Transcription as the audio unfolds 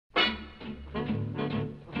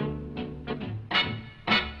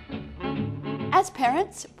As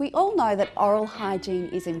parents, we all know that oral hygiene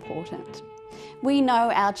is important. We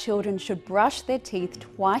know our children should brush their teeth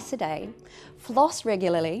twice a day, floss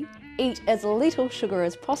regularly, eat as little sugar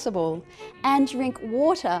as possible, and drink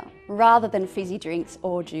water rather than fizzy drinks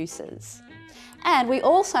or juices. And we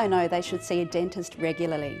also know they should see a dentist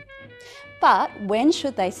regularly. But when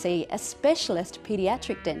should they see a specialist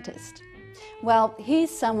paediatric dentist? Well, here's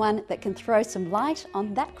someone that can throw some light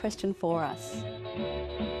on that question for us.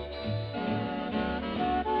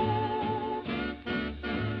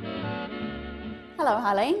 Hello,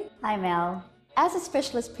 Harleen. Hi, Mel. As a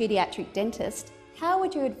specialist paediatric dentist, how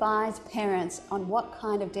would you advise parents on what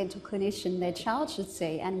kind of dental clinician their child should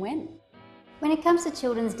see and when? When it comes to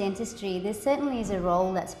children's dentistry, there certainly is a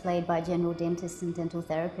role that's played by general dentists and dental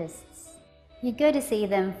therapists. You go to see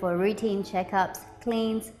them for routine checkups,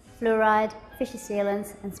 cleans, fluoride, fissure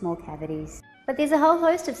sealants and small cavities. But there's a whole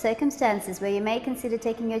host of circumstances where you may consider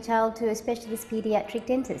taking your child to a specialist paediatric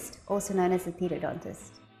dentist, also known as a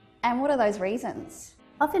Paedodontist. And what are those reasons?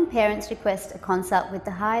 Often parents request a consult with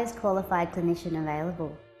the highest qualified clinician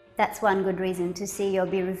available. That's one good reason to see or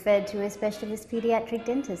be referred to a specialist paediatric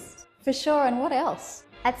dentist. For sure, and what else?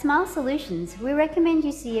 At Smile Solutions, we recommend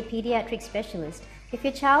you see a paediatric specialist if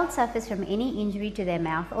your child suffers from any injury to their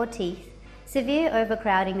mouth or teeth, severe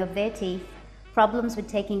overcrowding of their teeth, problems with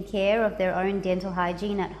taking care of their own dental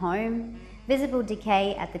hygiene at home, visible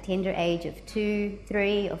decay at the tender age of 2,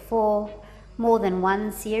 3 or 4, more than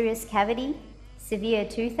one serious cavity, severe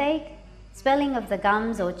toothache, swelling of the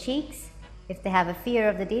gums or cheeks, if they have a fear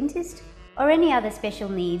of the dentist, or any other special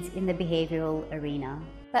needs in the behavioural arena.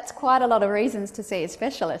 That's quite a lot of reasons to see a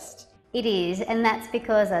specialist. It is, and that's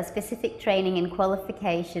because our specific training and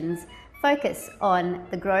qualifications focus on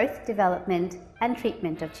the growth, development and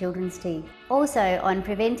treatment of children's teeth. Also on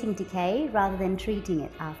preventing decay rather than treating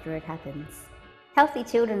it after it happens. Healthy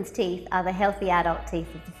children's teeth are the healthy adult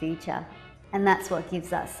teeth of the future. And that's what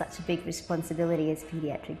gives us such a big responsibility as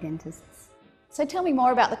paediatric dentists. So tell me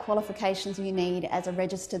more about the qualifications you need as a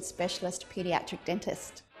registered specialist paediatric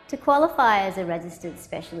dentist. To qualify as a registered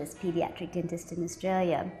specialist paediatric dentist in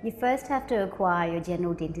Australia, you first have to acquire your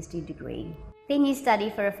general dentistry degree. Then you study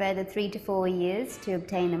for a further 3 to 4 years to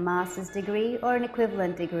obtain a master's degree or an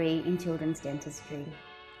equivalent degree in children's dentistry.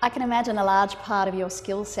 I can imagine a large part of your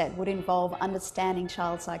skill set would involve understanding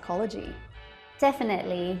child psychology.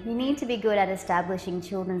 Definitely, you need to be good at establishing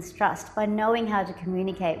children's trust by knowing how to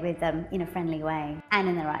communicate with them in a friendly way and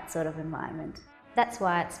in the right sort of environment. That's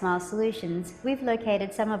why at Smile Solutions, we've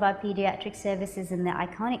located some of our paediatric services in the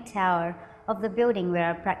iconic tower of the building where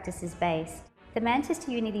our practice is based. The Manchester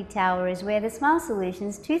Unity Tower is where the Smile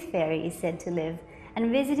Solutions Tooth Fairy is said to live,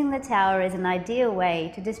 and visiting the tower is an ideal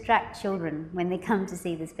way to distract children when they come to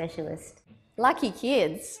see the specialist. Lucky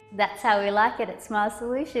kids. That's how we like it at Smile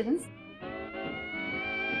Solutions.